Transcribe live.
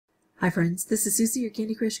Hi friends, this is Suzy, your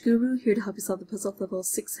Candy Crush Guru, here to help you solve the puzzle of level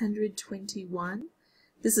 621.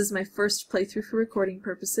 This is my first playthrough for recording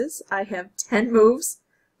purposes. I have 10 moves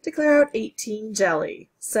to clear out 18 jelly.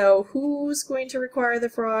 So who's going to require the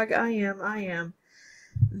frog? I am.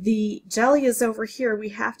 The jelly is over here. We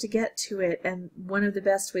have to get to it, and one of the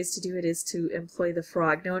best ways to do it is to employ the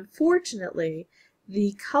frog. Now unfortunately,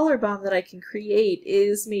 the color bomb that I can create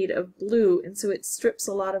is made of blue, and so it strips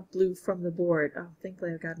a lot of blue from the board. Oh,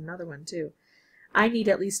 thankfully I've got another one too. I need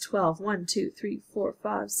at least 12. 1, 2, 3, 4,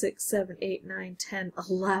 5, 6, 7, 8, 9, 10,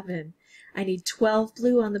 11. I need 12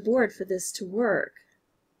 blue on the board for this to work.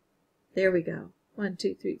 There we go. 1,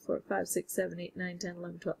 2, 3, 4, 5, 6, 7, 8, 9, 10,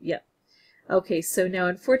 11, 12. Yep. Okay, so now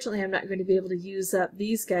unfortunately I'm not going to be able to use up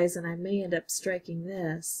these guys, and I may end up striking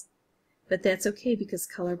this. But that's okay because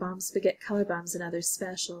color bombs beget color bombs and other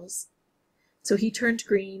specials. So he turned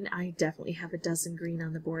green. I definitely have a dozen green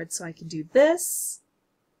on the board, so I can do this.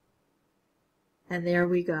 And there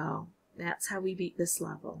we go. That's how we beat this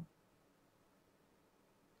level.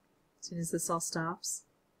 As soon as this all stops.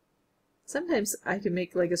 Sometimes I can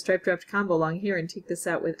make like a stripe dropped combo along here and take this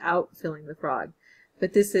out without filling the frog.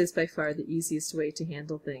 But this is by far the easiest way to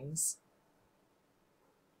handle things.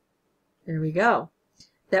 There we go.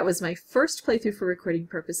 That was my first playthrough for recording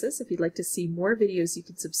purposes. If you'd like to see more videos, you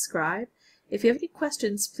can subscribe. If you have any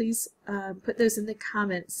questions, please put those in the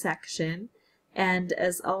comment section. And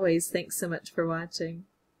as always, thanks so much for watching.